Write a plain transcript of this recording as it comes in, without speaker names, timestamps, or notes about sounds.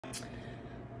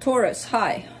Taurus,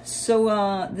 hi.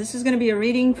 So this is going to be a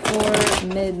reading for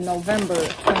mid-November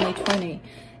 2020,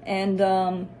 and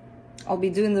I'll be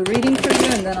doing the reading for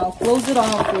you, and then I'll close it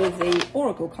off with a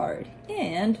oracle card.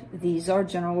 And these are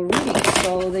general readings,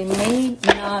 so they may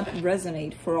not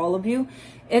resonate for all of you.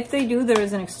 If they do, there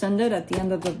is an extended at the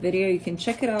end of the video. You can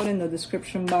check it out in the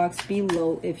description box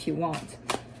below if you want.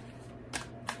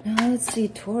 Now let's see,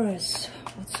 Taurus,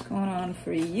 what's going on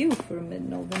for you for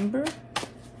mid-November?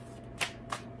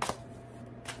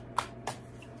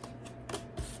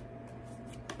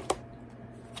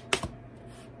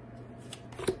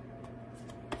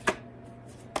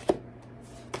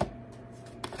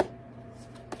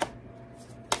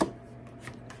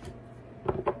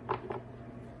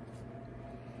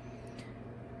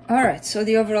 All right, so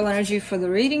the overall energy for the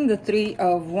reading, the Three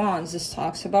of Wands. This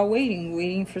talks about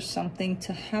waiting for something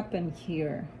to happen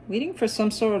here. Waiting for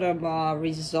some sort of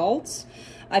results.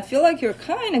 I feel like you're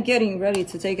kind of getting ready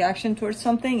to take action towards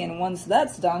something, and once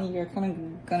that's done, you're kind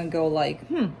of gonna go like,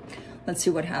 let's see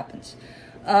what happens.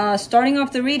 Starting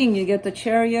off the reading, you get the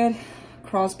Chariot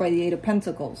crossed by the Eight of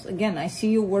Pentacles. Again, I see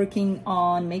you working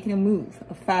on making a move,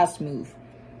 a fast move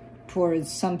towards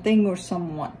something or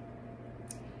someone.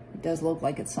 It does look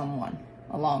like it's someone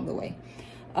along the way.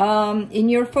 In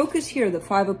your focus here, the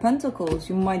Five of Pentacles,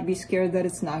 you might be scared that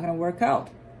it's not going to work out.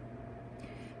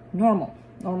 Normal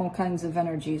kinds of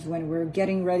energies when we're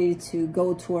getting ready to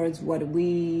go towards what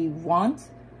we want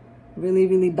really,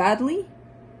 really badly.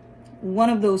 One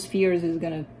of those fears is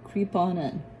going to creep on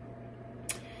in.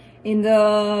 In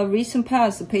the recent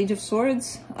past, the Page of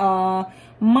Swords,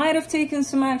 might have taken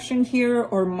some action here,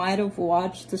 or might have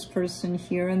watched this person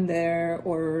here and there,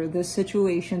 or this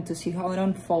situation to see how it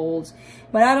unfolds.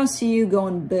 But I don't see you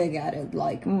going big at it,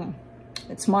 like,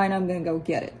 it's mine, I'm gonna go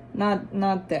get it.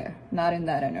 Not there, not in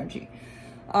that energy.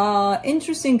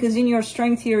 Interesting, because in your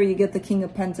strength here, you get the King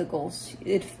of Pentacles.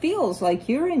 It feels like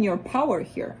you're in your power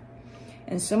here.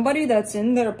 And somebody that's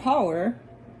in their power,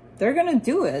 they're gonna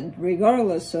do it,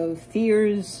 regardless of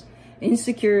fears,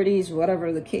 insecurities,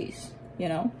 whatever the case. You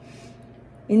know,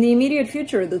 in the immediate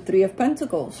future, the Three of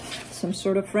Pentacles, some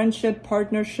sort of friendship,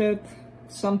 partnership,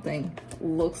 something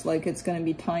looks like it's going to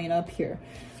be tying up here.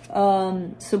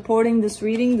 Supporting this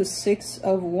reading, the Six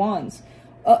of Wands.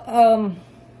 An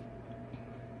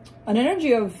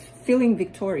energy of feeling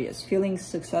victorious, feeling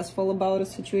successful about a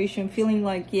situation, feeling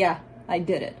like, yeah, I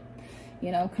did it,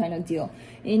 you know, kind of deal.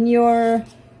 In your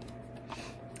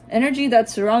energy that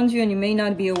surrounds you and you may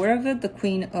not be aware of it, the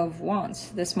Queen of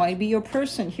Wands. This might be your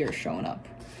person here showing up.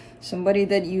 Somebody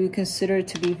that you consider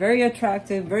to be very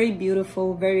attractive, very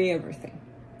beautiful, very everything.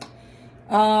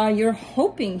 You're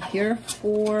hoping here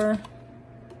for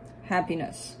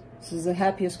happiness. This is the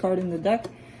happiest card in the deck.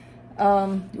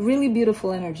 Really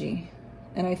beautiful energy.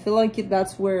 And I feel like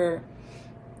that's where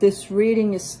this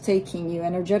reading is taking you.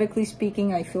 Energetically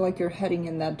speaking, I feel like you're heading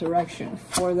in that direction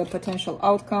for the potential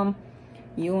outcome.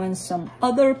 You and some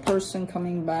other person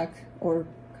coming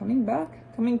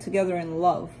together in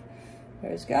love.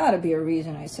 There's got to be a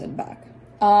reason I said back.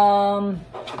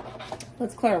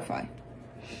 Let's clarify.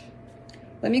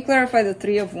 Let me clarify the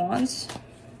Three of Wands.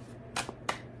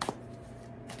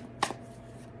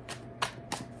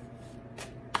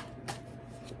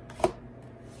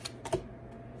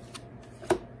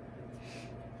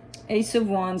 Ace of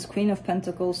Wands, Queen of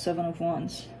Pentacles, Seven of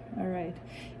Wands. All right.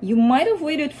 You might have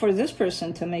waited for this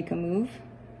person to make a move.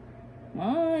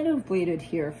 Might have waited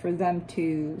here for them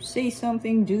to say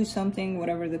something, do something,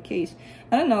 whatever the case.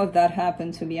 I don't know if that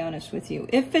happened, to be honest with you.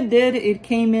 If it did, it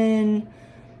came in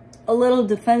a little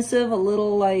defensive, a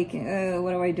little like,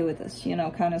 what do I do with this? You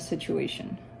know, kind of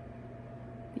situation.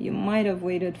 You might have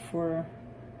waited for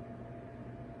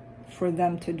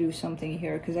them to do something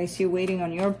here, because I see waiting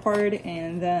on your part,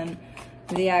 and then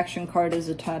the action card is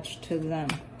attached to them.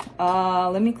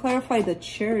 Let me clarify the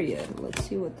Chariot. Let's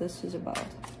see what this is about.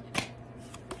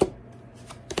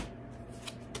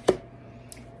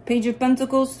 Page of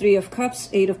Pentacles, Three of Cups,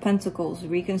 Eight of Pentacles.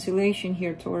 Reconciliation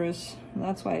here, Taurus.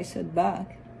 That's why I said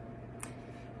back.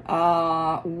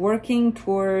 Working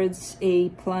towards a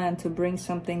plan to bring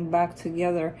something back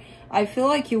together. I feel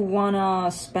like you want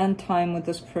to spend time with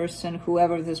this person,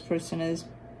 whoever this person is.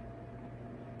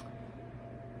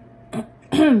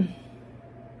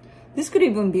 This could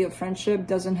even be a friendship,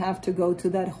 doesn't have to go to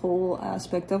that whole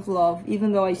aspect of love,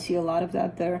 even though I see a lot of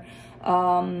that there.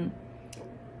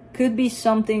 Could be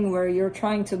something where you're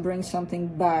trying to bring something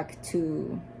back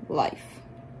to life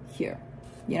here.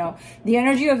 You know, the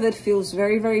energy of it feels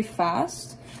very, very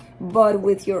fast, but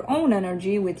with your own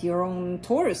energy, with your own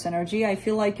Taurus energy, I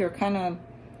feel like you're kind of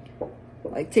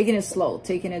like taking it slow,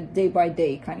 taking it day by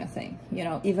day kind of thing, you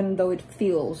know, even though it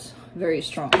feels very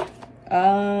strong.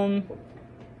 Let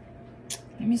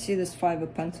me see this Five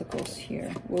of Pentacles here.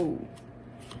 Whoa.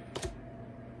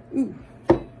 Ooh.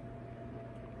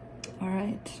 All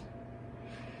right.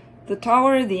 The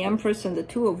Tower, the Empress, and the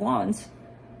Two of Wands.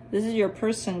 This is your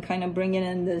person kind of bringing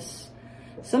in this.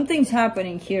 Something's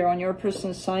happening here on your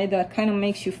person's side that kind of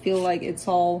makes you feel like it's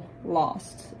all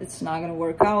lost. It's not going to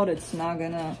work out. It's not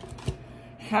going to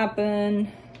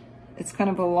happen. It's kind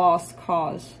of a lost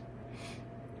cause.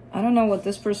 I don't know what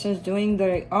this person is doing.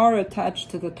 They are attached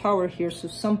to the Tower here. So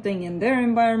something in their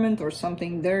environment or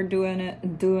something they're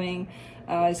doing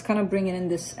is kind of bringing in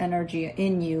this energy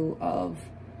in you of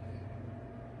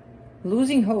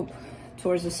losing hope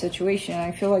towards the situation.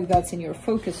 I feel like that's in your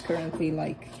focus currently.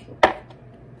 Like,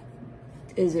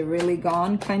 is it really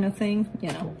gone kind of thing,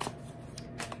 you know?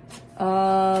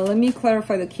 Let me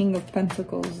clarify the King of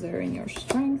Pentacles there in your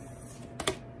strength.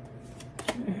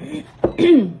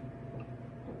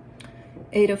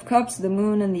 Eight of Cups, the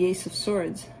Moon, and the Ace of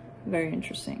Swords. Very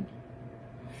interesting.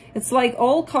 It's like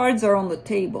all cards are on the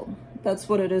table. That's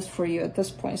what it is for you at this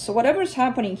point. So whatever's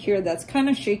happening here that's kind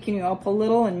of shaking you up a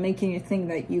little and making you think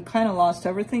that you kind of lost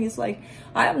everything, is like,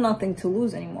 I have nothing to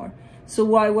lose anymore. So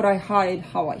why would I hide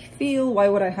how I feel? Why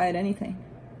would I hide anything?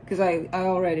 Because I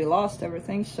already lost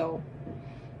everything. So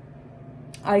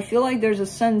I feel like there's a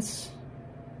sense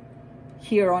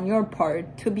here on your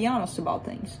part to be honest about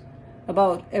things,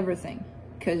 about everything.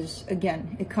 Because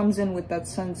again, it comes in with that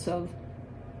sense of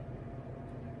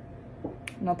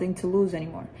nothing to lose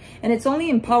anymore. And it's only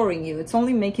empowering you. It's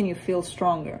only making you feel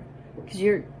stronger. Because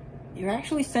you're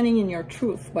actually standing in your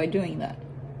truth by doing that,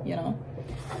 you know?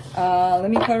 Let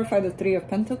me clarify the Three of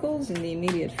Pentacles in the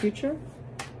immediate future.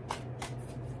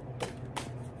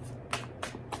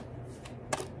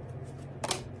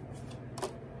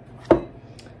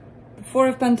 The Four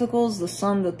of Pentacles, the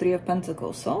Sun, the Three of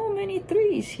Pentacles. So many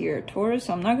threes here, Taurus.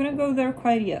 I'm not going to go there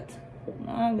quite yet.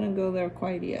 Not going to go there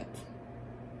quite yet.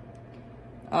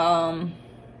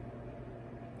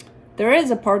 There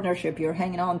is a partnership you're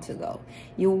hanging on to, though.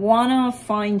 You want to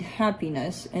find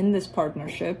happiness in this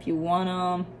partnership. You want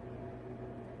to...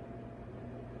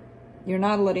 You're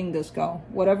not letting this go.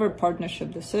 Whatever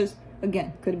partnership this is.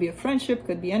 Again, could be a friendship,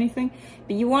 could be anything.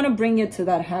 But you want to bring it to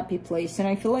that happy place. And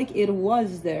I feel like it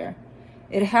was there.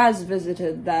 It has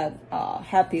visited that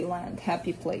happy land,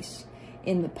 happy place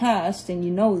in the past. And you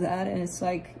know that. And it's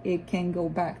like it can go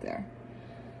back there.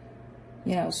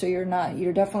 You know, so you're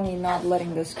definitely not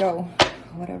letting this go,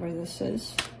 whatever this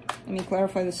is. Let me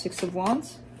clarify the Six of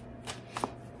Wands.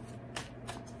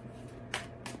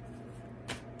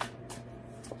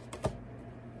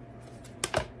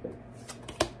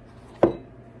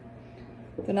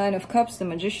 The Nine of Cups, the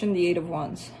Magician, the Eight of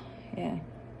Wands. Yeah.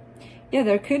 Yeah,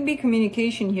 there could be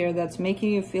communication here that's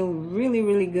making you feel really,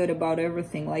 really good about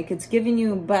everything. Like it's giving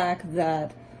you back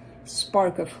that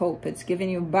spark of hope. It's giving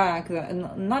you back that,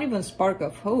 not even spark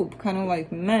of hope, kind of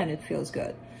like, man, it feels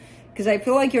good. Because I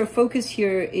feel like your focus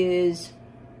here is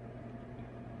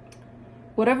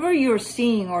whatever you're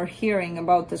seeing or hearing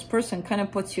about this person kind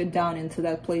of puts you down into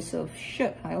that place of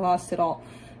shit, I lost it all.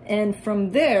 And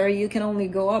from there you can only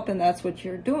go up, and that's what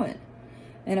you're doing.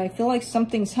 And I feel like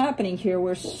something's happening here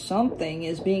where something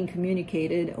is being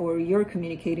communicated, or you're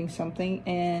communicating something,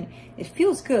 and it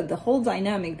feels good. The whole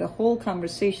dynamic, the whole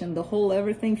conversation, the whole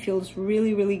everything feels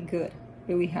really, really good,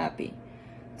 really happy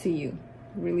to you.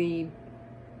 Really,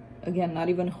 again, not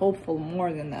even hopeful,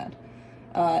 more than that.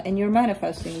 And you're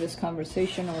manifesting this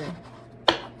conversation or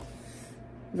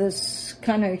this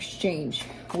kind of exchange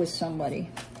with somebody.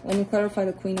 Let me clarify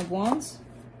the Queen of Wands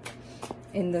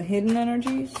in the hidden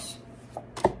energies.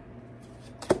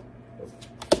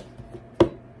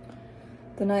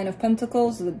 The Nine of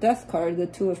Pentacles, the Death card, the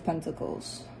Two of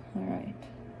Pentacles. All right.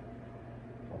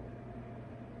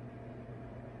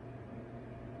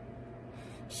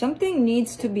 Something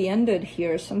needs to be ended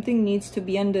here. Something needs to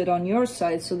be ended on your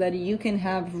side so that you can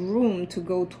have room to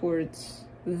go towards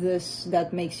this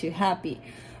that makes you happy.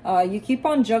 You keep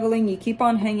on juggling, you keep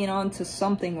on hanging on to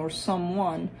something or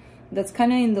someone that's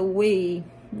kind of in the way.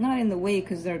 Not in the way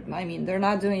because they're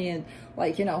not doing it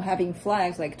like, you know, having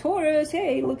flags like Taurus,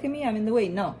 hey, look at me, I'm in the way.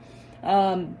 No.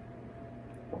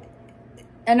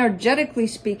 Energetically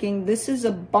speaking, this is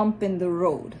a bump in the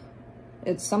road.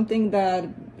 It's something that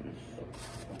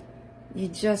you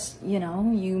just, you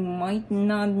know, you might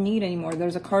not need anymore.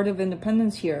 There's a card of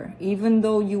independence here. Even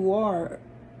though you are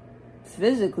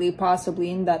physically possibly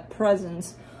in that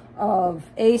presence of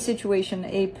a situation,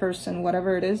 a person,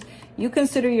 whatever it is, you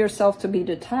consider yourself to be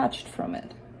detached from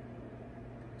it.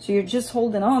 So you're just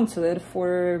holding on to it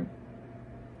for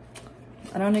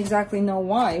I don't exactly know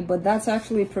why, but that's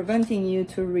actually preventing you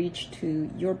to reach to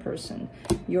your person,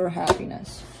 your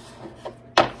happiness.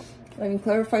 Let me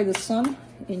clarify the sun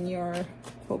in your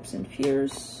hopes and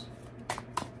fears.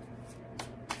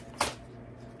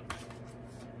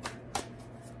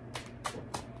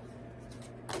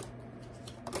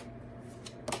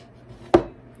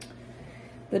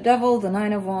 The Devil, the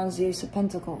Nine of Wands, the Ace of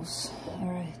Pentacles. All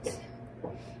right.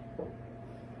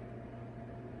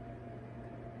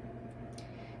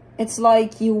 It's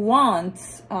like you want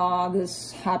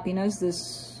this happiness,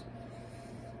 this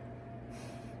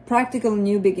practical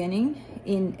new beginning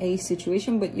in a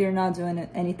situation, but you're not doing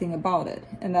anything about it.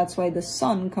 And that's why the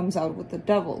Sun comes out with the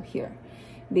Devil here.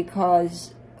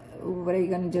 Because what are you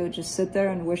going to do? Just sit there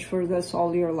and wish for this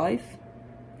all your life?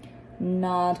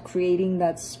 Not creating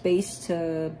that space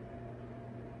to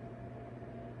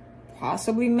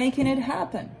possibly making it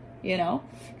happen, you know?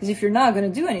 Because if you're not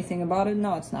going to do anything about it,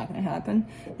 no, it's not going to happen.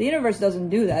 The universe doesn't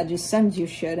do that. It just sends you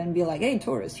shit and be like, hey,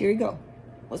 Taurus, here you go.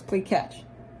 Let's play catch.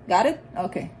 Got it?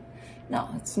 Okay. No,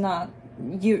 it's not.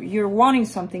 You're wanting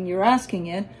something. You're asking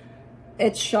it.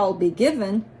 It shall be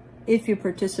given if you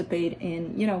participate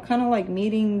in, you know, kind of like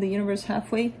meeting the universe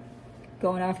halfway,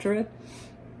 going after it.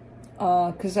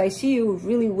 Because I see you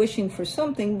really wishing for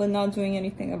something, but not doing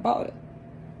anything about it.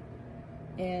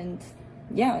 And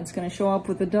yeah, it's going to show up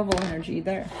with the Devil energy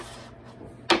there.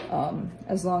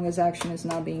 As long as action is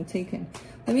not being taken.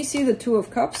 Let me see the Two of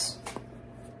Cups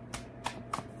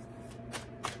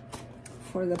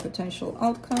for the potential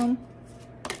outcome.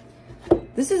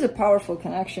 This is a powerful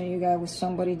connection you got with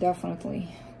somebody,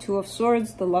 definitely. Two of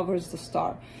Swords, the Lovers, the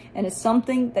Star. And it's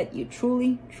something that you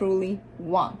truly, truly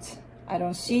want. I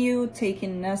don't see you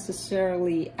taking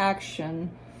necessarily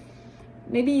action.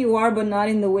 Maybe you are, but not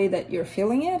in the way that you're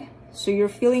feeling it. So you're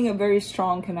feeling a very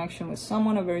strong connection with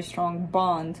someone, a very strong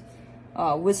bond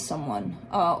with someone.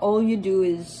 All you do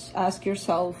is ask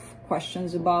yourself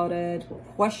questions about it,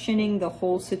 questioning the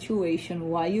whole situation,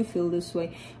 why you feel this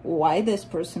way, why this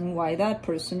person, why that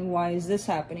person, why is this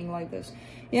happening like this?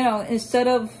 You know, instead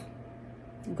of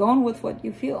going with what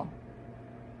you feel.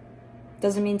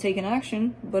 Doesn't mean taking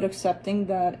action, but accepting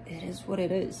that it is what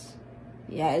it is.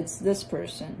 Yeah, it's this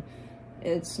person.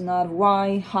 It's not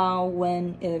why, how,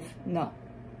 when, if, no.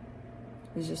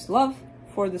 It's just love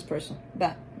for this person.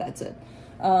 That's it.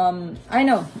 I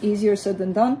know, easier said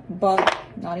than done, but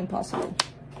not impossible.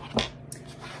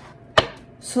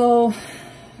 So,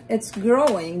 it's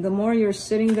growing. The more you're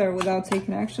sitting there without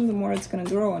taking action, the more it's going to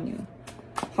grow on you.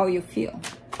 How you feel.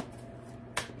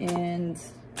 And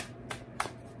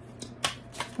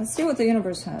let's see what the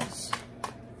universe has.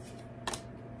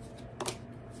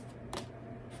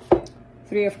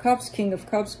 Three of Cups, King of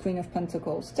Cups, Queen of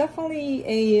Pentacles. Definitely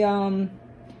a,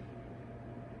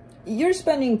 you're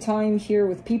spending time here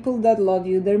with people that love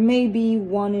you. There may be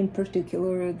one in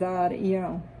particular that, you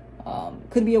know,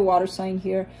 could be a water sign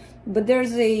here. But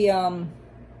there's a,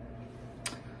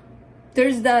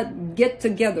 there's that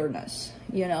get-togetherness,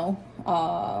 you know,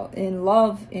 in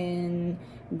love, in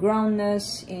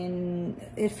groundness, in,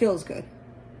 it feels good.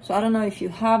 So I don't know if you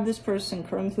have this person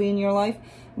currently in your life,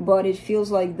 but it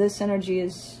feels like this energy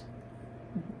is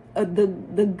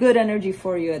the good energy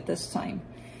for you at this time.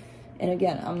 And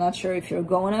again, I'm not sure if you're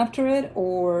going after it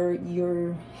or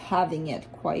you're having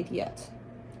it quite yet.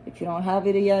 If you don't have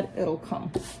it yet, it'll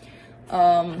come.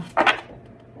 Let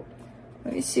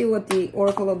me see what the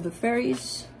Oracle of the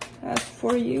Fairies has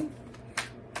for you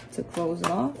to close it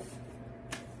off.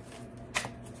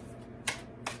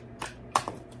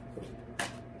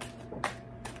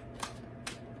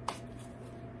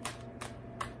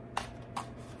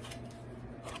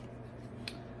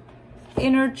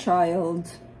 Inner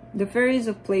child. The fairies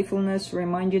of playfulness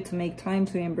remind you to make time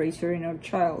to embrace your inner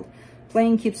child.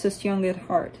 Playing keeps us young at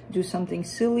heart. Do something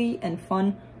silly and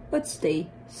fun, but stay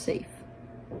safe.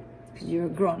 Because you're a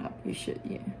grown-up, you should,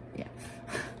 yeah.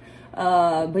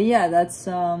 But yeah, that's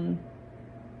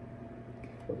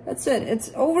it.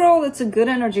 It's overall, it's a good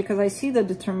energy because I see the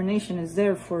determination is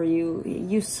there for you.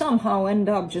 You somehow end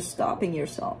up just stopping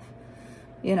yourself,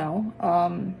 you know,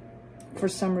 for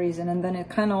some reason, and then it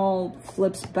kind of all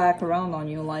flips back around on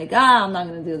you like, I'm not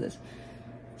gonna do this.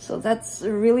 So that's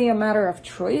really a matter of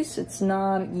choice. It's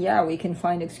not, yeah, we can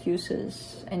find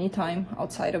excuses anytime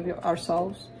outside of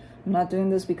ourselves. I'm not doing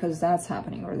this because that's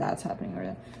happening or that's happening or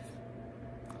that.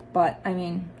 But I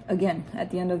mean, again,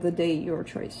 at the end of the day, your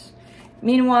choice.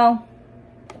 Meanwhile,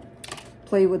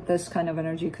 play with this kind of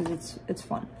energy because it's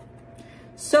fun.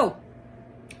 So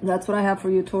that's what I have for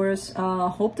you, Taurus.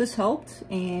 Hope this helped,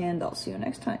 and I'll see you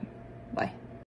next time. Bye.